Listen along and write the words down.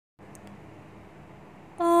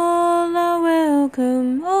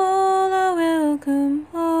all are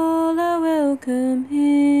welcome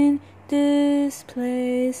in this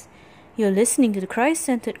place. You're listening to the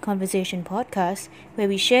Christ-Centered Conversation podcast, where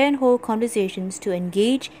we share and hold conversations to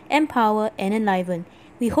engage, empower, and enliven.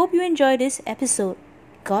 We hope you enjoy this episode.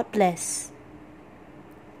 God bless.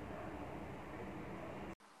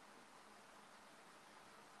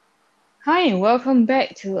 Hi, and welcome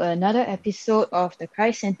back to another episode of the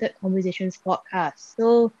Christ-Centered Conversations podcast.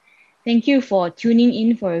 So, thank you for tuning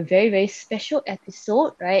in for a very, very special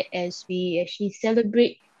episode, right? As we actually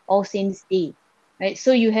celebrate All Saints' Day, right?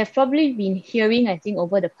 So, you have probably been hearing, I think,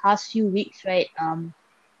 over the past few weeks, right?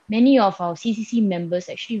 Many of our CCC members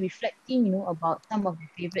actually reflecting, about some of their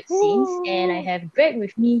favorite saints, and I have Greg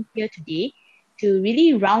with me here today to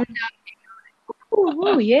really round up.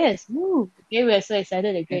 Woo, yes, woo. Okay, we're so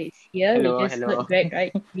excited that Greg is here. We Hello, just heard hello. Greg,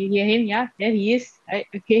 right? You hear him? Yeah, there he is. Right,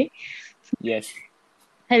 okay. Yes.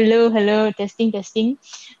 Hello, testing.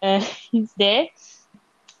 He's there.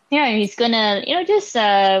 Yeah, and he's gonna, we're just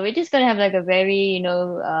gonna have like a very,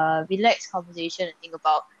 relaxed conversation and think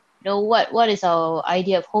about, what is our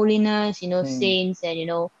idea of holiness, saints,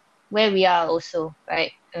 and where we are also,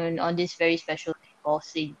 right? And on this very special day called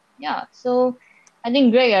Saint. Yeah. So I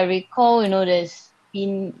think Greg, I recall, there's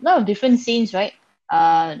been a lot of different saints, right?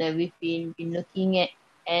 That we've been looking at.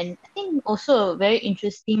 And I think also very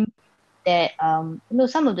interesting that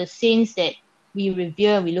some of the saints that we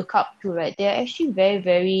revere, we look up to, right? They're actually very,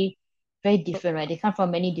 very, very different, right? They come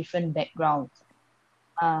from many different backgrounds.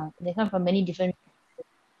 They come from many different,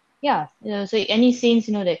 yeah. So any saints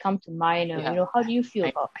that come to mind, Yeah. how do you feel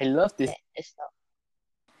about I love this. that as well?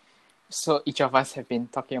 So each of us have been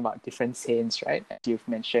talking about different saints, right? As you've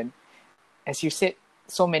mentioned. As you said,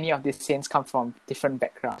 so many of these saints come from different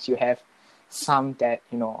backgrounds. You have some that,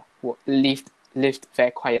 lived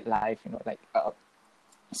very quiet life, like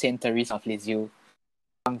Saint Teresa of Lisieux.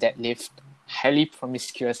 Some that lived highly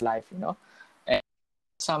promiscuous life, and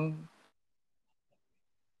some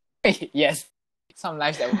yes, some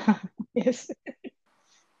lives that were Yes.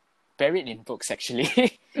 buried in books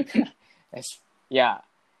actually. Yeah.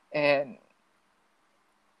 And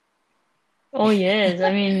Oh yes,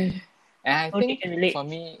 I mean, And I totally think can relate. for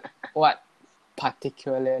me, what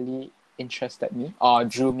particularly interested me or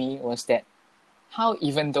drew me was that how,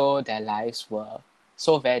 even though their lives were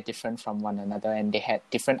so very different from one another and they had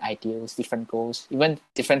different ideals, different goals, even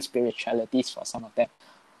different spiritualities for some of them,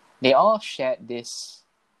 they all shared this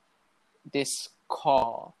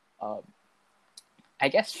core, I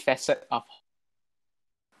guess, facet of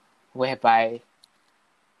whereby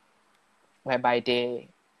they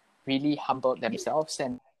really humbled themselves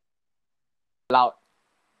and allowed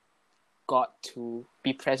God to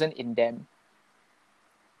be present in them,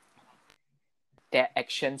 their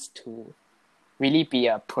actions to really be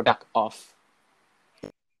a product of,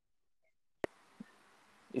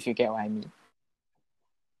 if you get what I mean.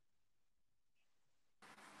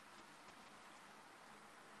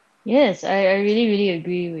 Yes, I really, really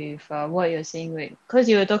agree with what you're saying, right? Because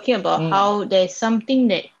you were talking about how there's something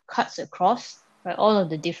that cuts across, right? All of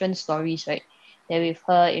the different stories, right? That we've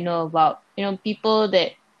heard, about, people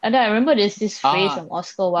that, and I remember there's this phrase from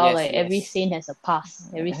Oscar Wilde, like every Yes. saint has a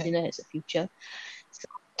past, every sinner has a future. So,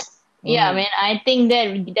 yeah, man, I think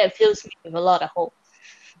that fills me with a lot of hope.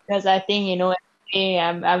 Because I think,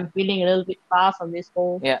 I'm feeling a little bit far from this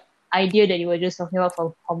whole Yeah. idea that you were just talking about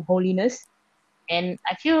from holiness. And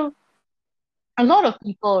I feel a lot of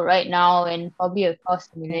people right now and probably across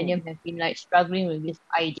the millennium have been like struggling with this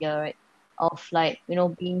idea, right? Of like,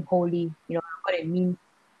 being holy, what it means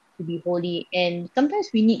to be holy. And sometimes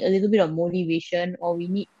we need a little bit of motivation or we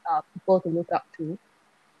need people to look up to.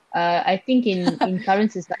 I think in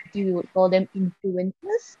current society we would call them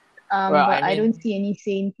influencers. Well, But I I don't mean, see any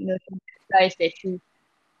saints, guys that shoot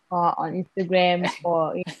on Instagrams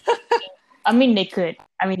or I mean they could.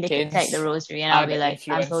 I mean they could tag the Canes rosary and I'll are be the like,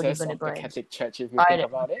 I'm totally influencers gonna of go the and Catholic Church, if you buy think the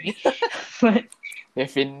about it. rosary. But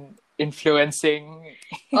They've been influencing.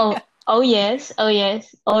 oh yes, oh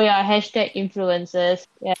yes. Oh yeah, hashtag influencers.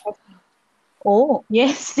 Yeah. Oh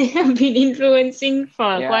yes, they have been influencing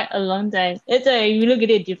for Yeah. quite a long time. It's you look at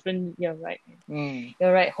it different, you're right, man. Mm.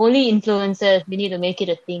 You're right. Holy influencers, we need to make it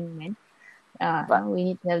a thing, man. But We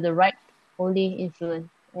need to have the right holy influence.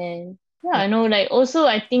 And yeah, I know like also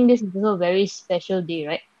I think this is also a very special day,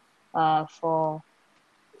 right? For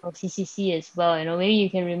CCC as well. Maybe you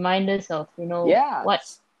can remind us of, yeah,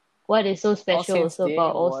 what is so All special Saints also Day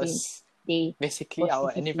about All Saints was Day basically for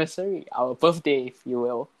our CCC. anniversary, our birthday, if you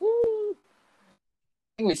will.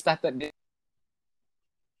 I think we started this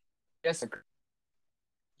years ago.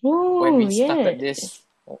 When Oh, we started yes. this,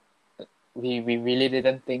 we really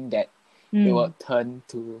didn't think that it will turn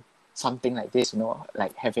to something like this,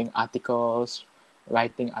 like having articles,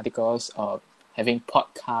 writing articles, or having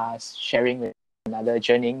podcasts, sharing with another,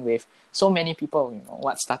 journeying with so many people.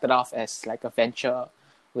 What started off as like a venture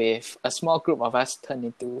with a small group of us turned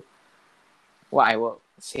into what I would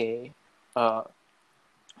say a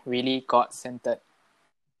really God-centered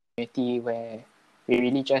community where we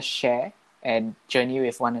really just share and journey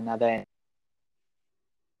with one another,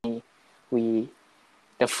 and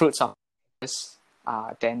the fruits of this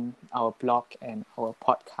are then our blog and our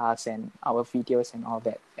podcast and our videos and all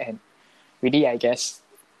that. And really, I guess,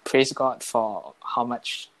 praise God for how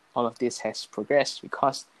much all of this has progressed,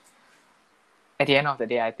 because at the end of the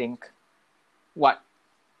day, I think what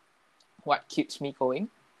keeps me going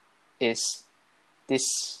is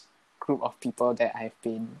this group of people that I've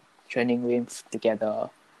been journeying with together,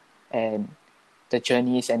 and the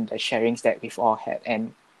journeys and the sharings that we've all had,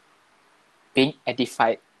 and being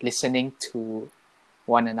edified, listening to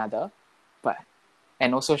one another,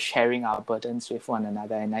 and also sharing our burdens with one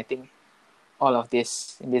another. And I think all of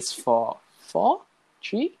this in this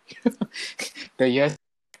three the years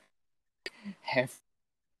have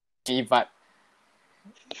but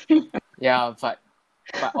yeah, but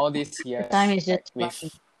all these years Time is just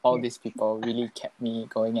with all these people really kept me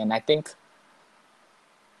going. And I think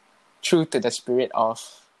true to the spirit of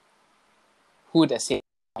who the saints,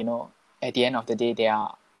 at the end of the day, they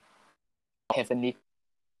are heavenly,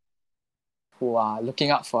 who are looking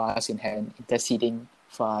out for us in heaven, interceding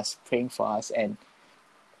for us, praying for us, and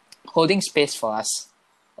holding space for us,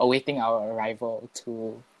 awaiting our arrival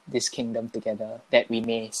to this kingdom together, that we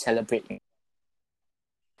may celebrate in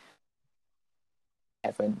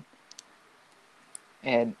heaven.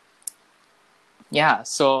 And yeah,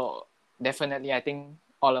 so definitely I think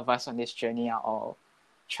all of us on this journey are all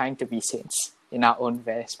trying to be saints in our own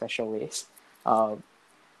very special ways,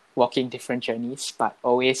 walking different journeys, but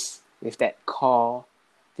always with that core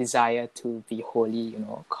desire to be holy,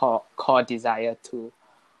 core desire to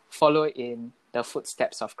follow in the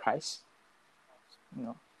footsteps of Christ,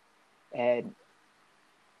 and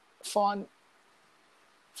for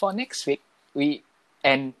next week, we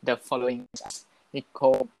and the following,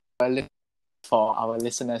 Nicole, for our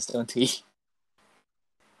listeners, don't we?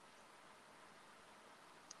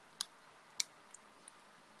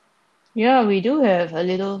 Yeah, we do have a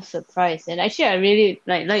little surprise. And actually, I really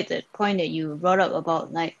like that point that you brought up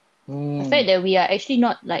about the fact that we are actually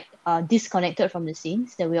not disconnected from the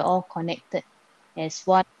saints, that we are all connected as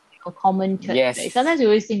one common church. Yes. Right? Sometimes we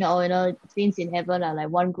always think, saints in heaven are like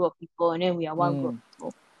one group of people, and then we are one group of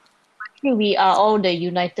people. Actually, we are all the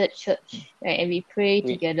united church, right? And we pray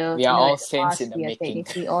together. We are all saints in the we making. We are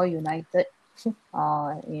technically all united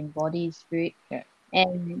in body, spirit. Yeah.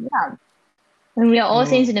 And yeah, and we are all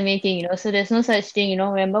saints in the making, so there's no such thing,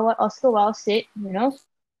 remember what Oscar Wilde said,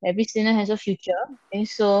 every sinner has a future. And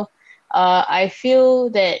so I feel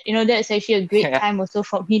that, that's actually a great time also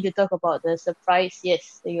for me to talk about the surprise,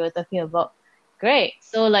 yes, that you were talking about. Great.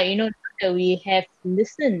 So that we have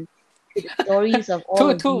listened to the stories of all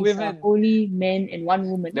of two these women. Holy men and one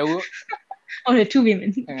woman. The two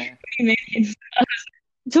women. Yeah.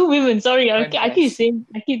 Two women, sorry. Okay, I keep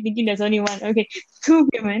thinking there's only one. Okay, two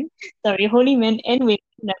women. Sorry, holy men and women.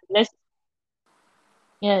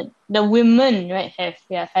 The women, right,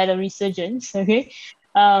 have had a resurgence. Okay,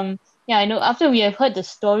 I know. After we have heard the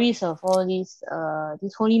stories of all these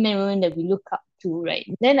holy men and women that we look up to, right?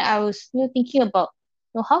 Then I was thinking about,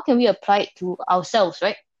 how can we apply it to ourselves,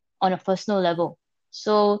 right, on a personal level.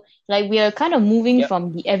 So, we are kind of moving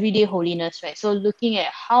from the everyday holiness, right? So, looking at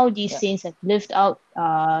how these saints have lived out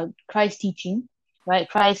Christ's teaching, right?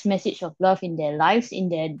 Christ's message of love in their lives, in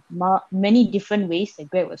their many different ways that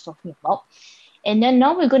Greg was talking about. And then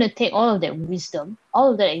now we're going to take all of that wisdom,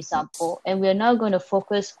 all of that example, and we're now going to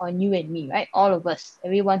focus on you and me, right? All of us,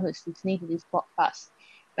 everyone who's listening to this podcast,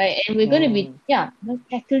 right? And we're going to be,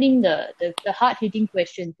 tackling the hard-hitting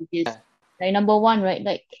questions, which is, number one, right?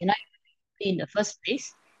 Can I in the first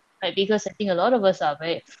place, right? Because I think a lot of us are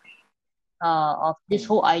very of this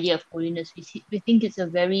whole idea of holiness. We think it's a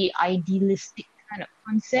very idealistic kind of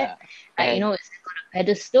concept. It's got a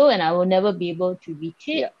pedestal, and I will never be able to reach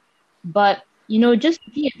it. But just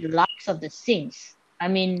looking at the lives of the saints, I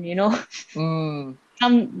mean,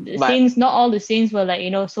 saints, not all the saints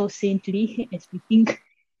were so saintly as we think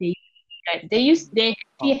they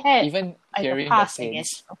had even hearing past, the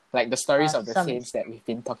saints, like the stories of the saints that we've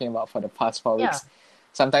been talking about for the past 4 weeks.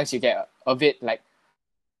 Sometimes you get a bit like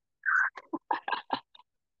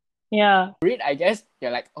read, I guess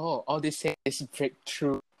you're like, all these saints break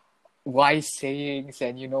through wise sayings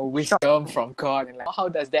and wisdom from God, and how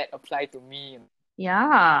does that apply to me?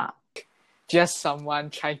 just someone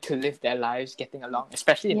trying to live their lives, getting along,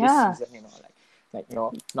 especially in this Yeah. season, like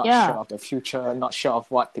you're not Yeah. sure of the future, not sure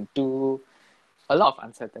of what to do, a lot of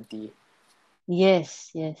uncertainty.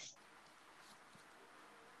 Yes.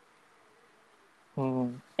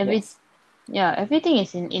 Every Yes. everything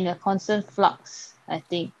is in a constant flux, I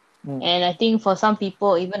think. Mm. And I think for some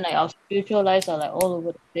people, even like our spiritual lives are like all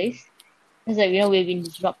over the place. It's like, we've been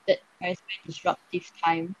disrupted, right? It's been disruptive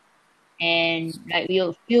time. And like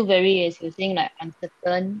we'll feel very, as you're saying, like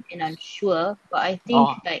uncertain and unsure. But I think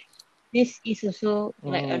Oh. like this is also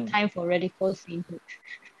like a time for radical sainthood.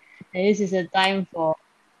 And this is a time for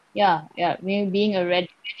being a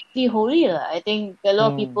radically holy. I think a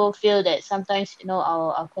lot of people feel that sometimes,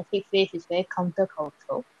 our Catholic faith is very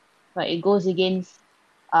countercultural, but it goes against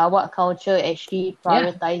what culture actually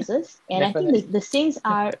Yeah, prioritizes. And I think definitely. the saints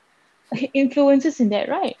are influences in that,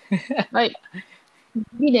 right? Right.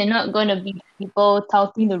 Maybe they're not gonna be people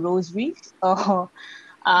touting the rosaries or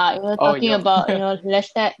Oh, talking yo. about,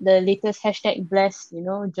 hashtag the latest hashtag blessed,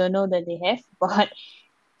 journal that they have. But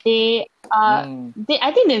they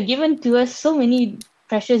I think they've given to us so many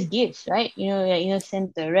precious gifts, right?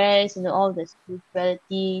 Saint Therese, all the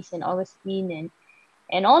spiritualities, and Augustine,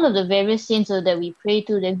 and all of the various saints that we pray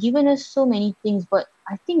to. They've given us so many things, but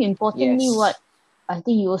I think importantly, what Yes. I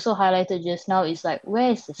think you also highlighted just now is like,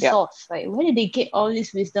 where is the Yeah. source, right? Where did they get all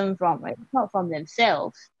this wisdom from, right? It's not from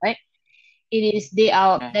themselves, right? It is they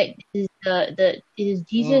are Yeah. like, it is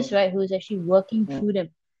Jesus, right, who is actually working Mm. through them,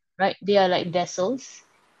 right? They are like vessels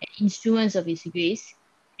and instruments of His grace,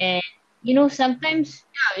 and sometimes,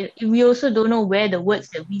 we also don't know where the words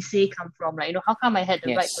that we say come from. Like, how come I had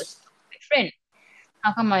the right words Yes. to talk to my friend?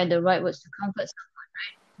 How come I had the right words to comfort someone?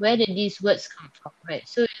 Where did these words come from, right?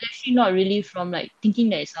 So it's actually not really from like thinking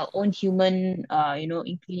that it's our own human,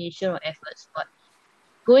 inclination or efforts, but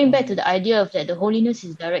going back to the idea of that the holiness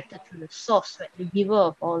is directed to the source, right, the giver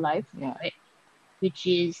of all life, Yeah. right, which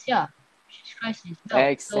is Christ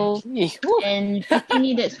Himself. So, Exactly. Woo. and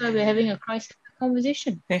fittingly, that's why we're having a Christ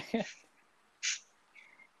conversation.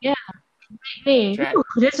 Yeah, That's hey, right. whew,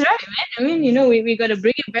 that's right, man. I mean, we got to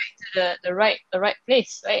bring it back to the right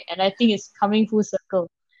place, right? And I think it's coming full circle.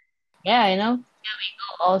 Yeah, here we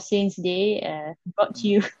go, All Saints Day, brought to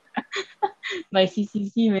you by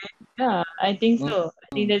CCC, man. Yeah, I think so. I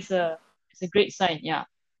think Mm. that's a great sign. Yeah,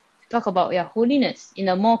 talk about holiness in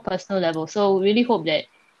a more personal level. So really hope that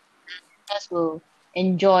us will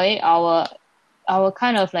enjoy our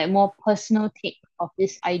kind of like more personal take of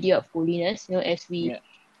this idea of holiness. As we Yeah.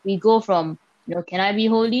 we go from can I be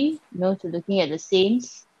holy, to looking at the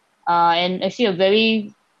saints, and actually a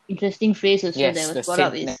very interesting phrase also that Yes, was the brought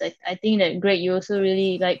up saint. is I think that Greg, you also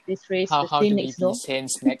really like this phrase, How the how saint do we next be door,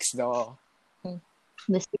 saints next door?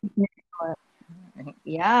 the saint next door.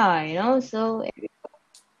 Yeah, so.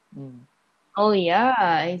 Mm. Oh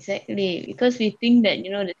yeah, exactly. Because we think that,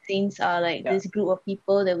 the saints are like Yeah. this group of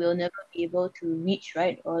people that we'll never be able to reach,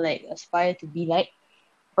 right? Or like aspire to be like.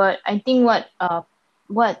 But I think what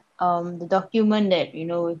the document that,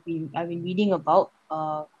 I've been reading about,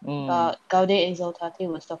 Mm. Gaudium et Exsultate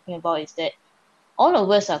was talking about is that all of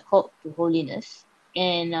us are called to holiness.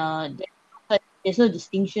 And there's no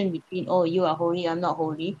distinction between, oh, you are holy, I'm not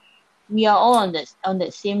holy. We are all on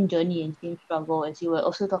that same journey and same struggle, as you were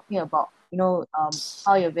also talking about,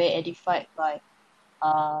 how you're very edified by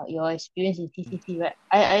your experience in TCC, right?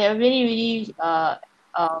 I really, really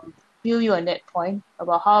feel you on that point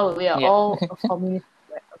about how we are Yeah. all a community,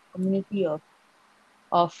 right? A community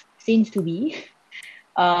of saints to be.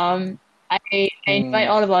 I invite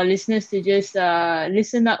Mm. all of our listeners to just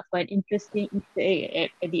listen up for an interesting Easter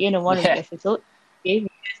egg at the end of one of the Yeah. episodes. Okay,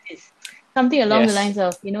 because it's something along the Yes. lines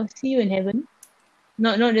of, see you in heaven.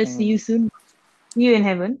 Not just see you Mm. soon, see you in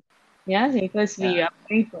heaven. Yeah, because we Yeah. are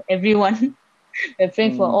praying for everyone. We're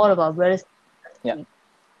praying for Mm. all of our brothers Yeah.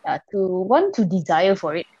 to want to desire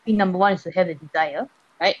for it. I think number one is to have the desire,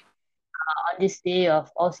 right? On this day of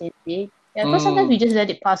All Saints Day. Yeah, because sometimes we Mm. just let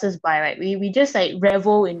it pass us by, right? We just like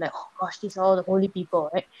revel in like, oh gosh, these are all the holy people,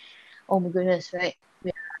 right? Oh my goodness, right?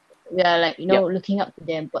 We are like, Yep. looking up to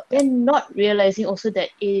them, but Yep. then not realizing also that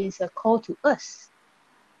it is a call to us,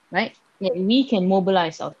 right? That we can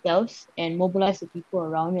mobilize ourselves and mobilize the people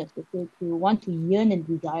around us to want to yearn and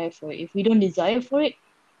desire for it. If we don't desire for it,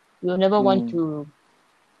 we'll never want Mm. to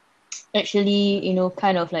actually,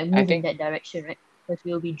 kind of like I move in think. that direction, right? Because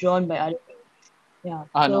we'll be drawn by other things. Yeah.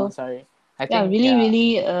 Oh no, So sorry. I yeah, think really,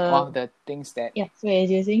 really one of the things that yeah, so as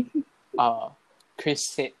you're saying. uh Chris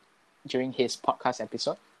said during his podcast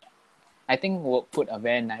episode, I think will put a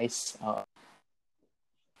very nice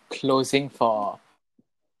closing for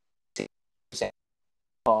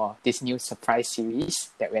this new surprise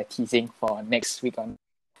series that we're teasing for next week on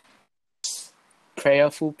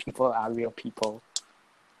prayerful people are real people.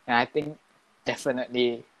 And I think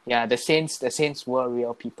definitely, the saints were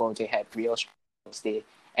real people. They had real struggles. They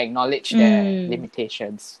acknowledged their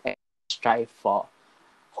limitations and strive for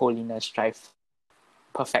holiness, strive for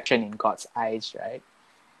perfection in God's eyes, right?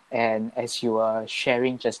 And as you were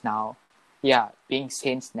sharing just now, being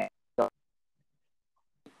saints next door,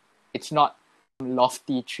 it's not a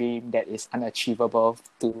lofty dream that is unachievable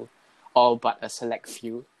to all but a select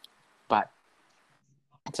few, but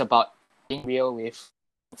it's about being real with,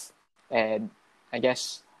 and I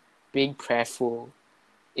guess being prayerful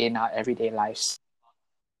in our everyday lives.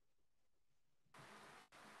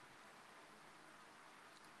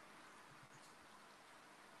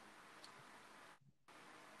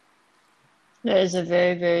 That is a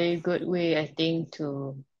very, very good way, I think,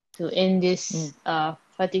 to end this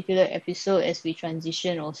particular episode as we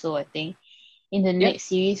transition also, I think, in the next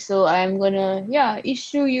series. So I'm gonna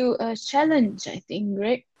issue you a challenge, I think,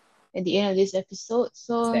 Greg, at the end of this episode.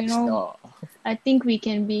 So Next door. I think we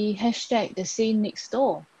can be hashtag the same next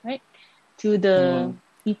door, right? To the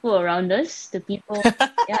people around us, the people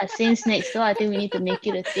saints next door. I think we need to make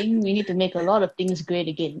it a thing. We need to make a lot of things great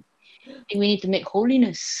again. I think we need to make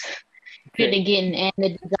holiness great again, and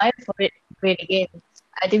the desire for it great again.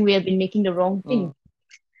 I think we have been making the wrong thing.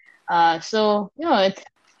 So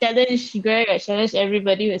challenge Greg, I challenge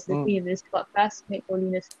everybody who's listening to this podcast, make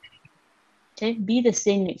holiness. Okay, be the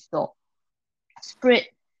saint next door. Spread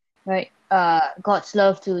God's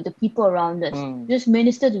love to the people around us. Just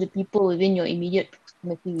minister to the people within your immediate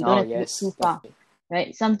proximity. You don't have to look too far.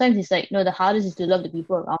 Right? Sometimes it's like, the hardest is to love the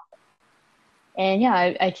people around us. And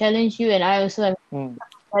I challenge you, and I also am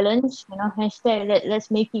challenge, hashtag let's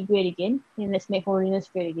make it great again, and let's make holiness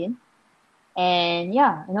great again. And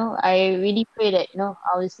I really pray that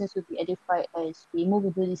our listeners will be edified as we move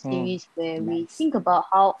into this series where we think about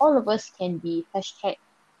how all of us can be hashtag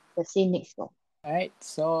the same next door. All right,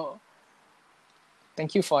 so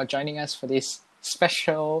thank you for joining us for this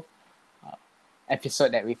special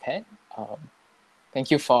episode that we've had.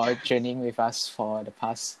 Thank you for journeying with us for the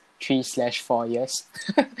past 3/4 years,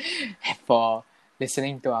 for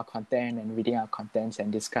listening to our content and reading our contents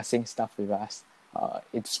and discussing stuff with us.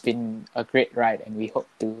 It's been a great ride, and we hope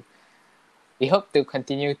to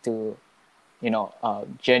continue to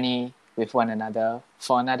journey with one another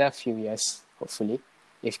for another few years, hopefully,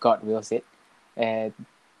 if God wills it. And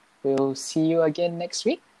we'll see you again next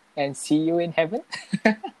week, and see you in heaven.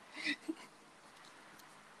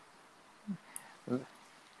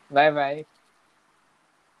 Bye bye.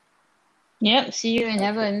 Yep, see you in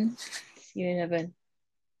heaven. See you in heaven.